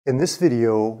In this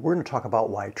video, we're going to talk about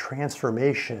why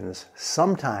transformations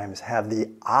sometimes have the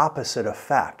opposite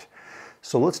effect.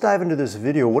 So let's dive into this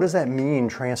video. What does that mean,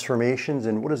 transformations,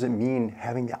 and what does it mean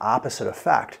having the opposite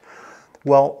effect?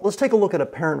 Well, let's take a look at a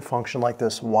parent function like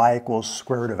this y equals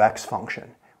square root of x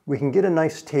function. We can get a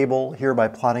nice table here by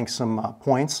plotting some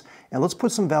points, and let's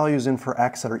put some values in for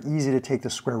x that are easy to take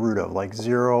the square root of, like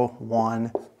 0,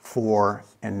 1, 4,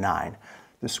 and 9.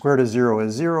 The square root of 0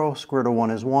 is 0, square root of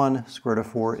 1 is 1, square root of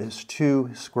 4 is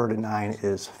 2, square root of 9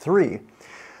 is 3.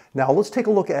 Now let's take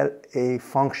a look at a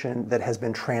function that has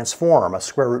been transformed, a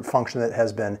square root function that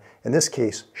has been, in this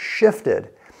case, shifted.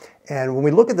 And when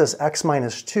we look at this x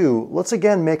minus 2, let's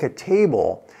again make a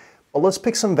table, but let's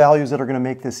pick some values that are going to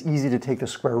make this easy to take the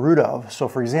square root of. So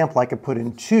for example, I could put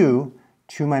in 2,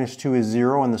 2 minus 2 is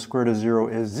 0, and the square root of 0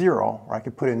 is 0. Or I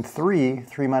could put in 3,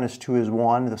 3 minus 2 is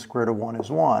 1, the square root of 1 is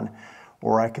 1.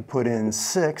 Or I could put in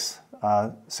 6,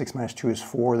 6 minus 2 is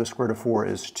 4, the square root of 4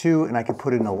 is 2, and I could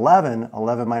put in 11,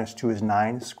 11 minus 2 is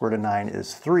 9, square root of 9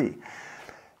 is 3.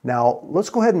 Now, let's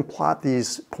go ahead and plot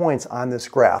these points on this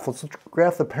graph. Let's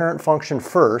graph the parent function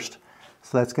first.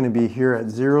 So that's going to be here at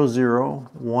 0, 0,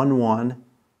 1, 1,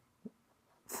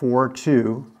 4,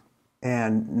 2,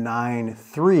 and 9,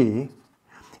 3.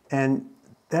 And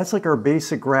that's like our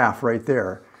basic graph right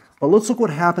there. But let's look what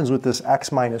happens with this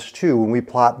x minus 2 when we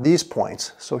plot these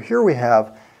points. So here we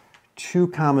have 2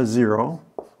 comma 0.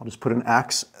 I'll just put an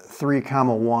x, 3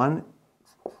 comma 1,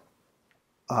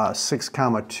 6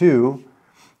 comma 2.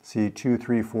 See, 2,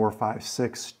 3, 4, 5,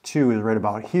 6, 2 is right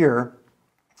about here,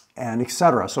 and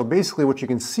etc. So basically what you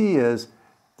can see is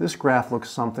this graph looks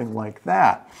something like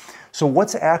that. So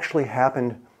what's actually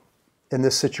happened in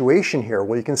this situation here?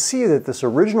 Well, you can see that this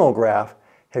original graph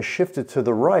has shifted to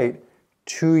the right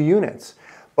 2 units.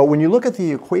 But when you look at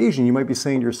the equation, you might be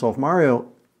saying to yourself,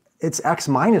 Mario, it's x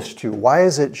minus 2. Why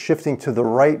is it shifting to the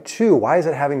right 2? Why is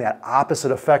it having that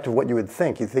opposite effect of what you would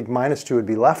think? You'd think minus 2 would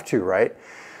be left 2, right?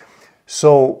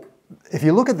 So if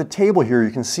you look at the table here,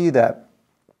 you can see that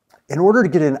in order to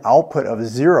get an output of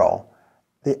 0,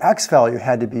 the x value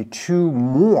had to be 2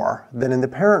 more than in the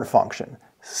parent function.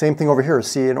 Same thing over here.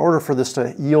 See, in order for this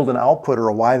to yield an output or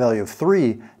a y value of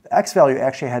 3, the x value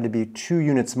actually had to be 2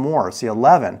 units more, see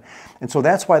 11. And so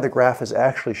that's why the graph is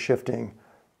actually shifting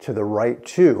to the right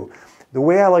 2. The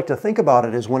way I like to think about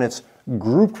it is when it's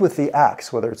grouped with the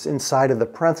x, whether it's inside of the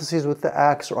parentheses with the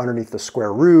x or underneath the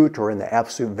square root or in the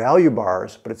absolute value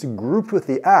bars, but it's grouped with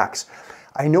the x,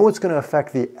 I know it's going to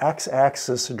affect the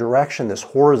x-axis direction, this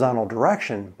horizontal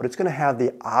direction, but it's going to have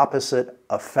the opposite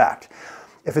effect.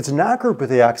 If it's not grouped with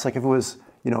the x, like if it was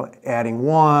adding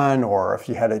 1, or if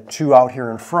you had a 2 out here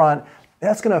in front,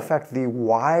 that's going to affect the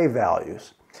y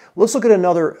values. Let's look at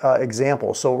another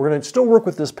example. So we're going to still work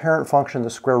with this parent function,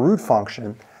 the square root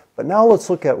function, but now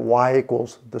let's look at y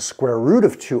equals the square root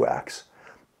of 2x.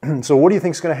 So what do you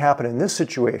think is going to happen in this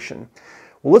situation?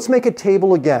 Well, let's make a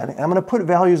table again, and I'm going to put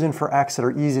values in for x that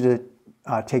are easy to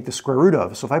take the square root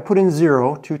of. So if I put in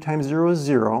 0, 2 times 0 is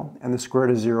 0, and the square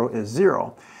root of 0 is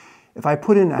 0. If I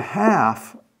put in a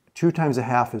half, 2 times a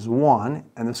half is 1,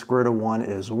 and the square root of 1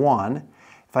 is 1.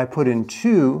 If I put in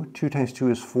 2, 2 times 2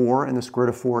 is 4, and the square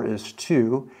root of 4 is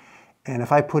 2. And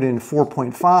if I put in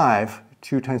 4.5,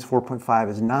 2 times 4.5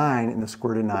 is 9, and the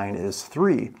square root of 9 is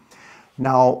 3.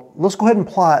 Now, let's go ahead and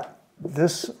plot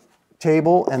this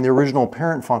table and the original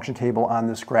parent function table on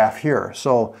this graph here.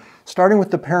 So, starting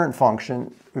with the parent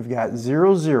function, we've got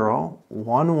 0, 0,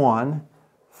 1, 1,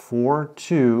 4,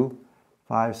 2,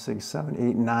 5, 6, 7,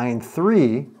 8, 9,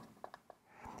 3.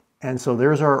 And so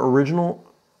there's our original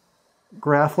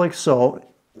graph like so.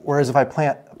 Whereas if I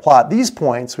plot these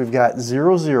points, we've got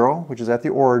 0, 0, which is at the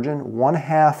origin, 1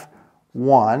 half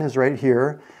 1 is right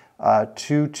here,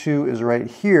 2, 2 is right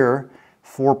here,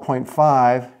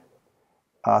 4.5,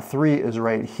 3 is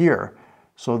right here.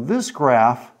 So this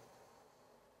graph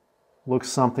looks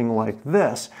something like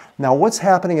this. Now what's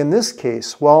happening in this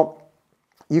case? Well,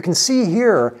 you can see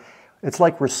here, it's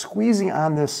like we're squeezing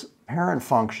on this parent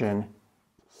function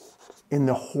in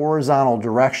the horizontal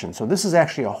direction. So this is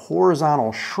actually a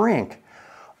horizontal shrink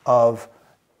of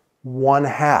 1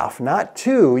 half, not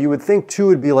 2. You would think 2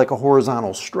 would be like a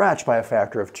horizontal stretch by a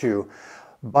factor of 2,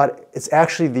 but it's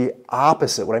actually the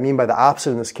opposite. What I mean by the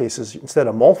opposite in this case is instead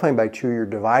of multiplying by 2, you're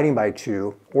dividing by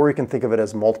 2, or you can think of it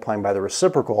as multiplying by the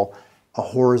reciprocal, a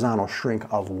horizontal shrink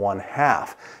of 1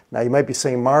 half. Now you might be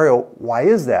saying, Mario, why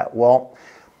is that? Well,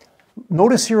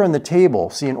 notice here on the table,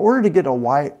 see, in order to get a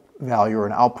y value or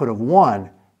an output of 1,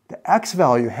 the x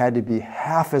value had to be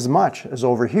half as much as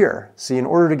over here. See, in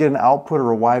order to get an output or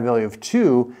a y value of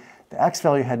 2, the x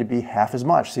value had to be half as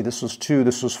much. See, this was 2,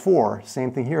 this was 4.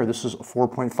 Same thing here. This is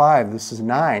 4.5, this is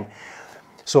 9.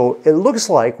 So it looks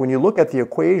like when you look at the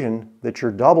equation that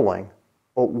you're doubling,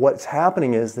 but what's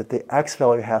happening is that the x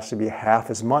value has to be half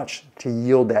as much to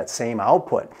yield that same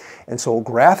output. And so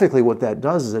graphically what that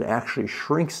does is it actually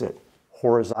shrinks it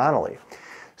horizontally.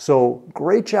 So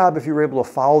great job if you were able to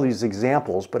follow these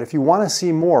examples, but if you want to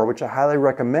see more, which I highly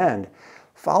recommend,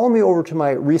 follow me over to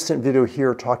my recent video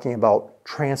here talking about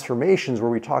transformations,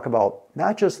 where we talk about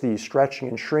not just the stretching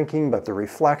and shrinking, but the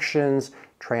reflections,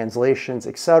 translations,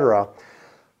 etc.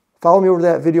 Follow me over to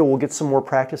that video. We'll get some more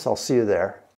practice. I'll see you there.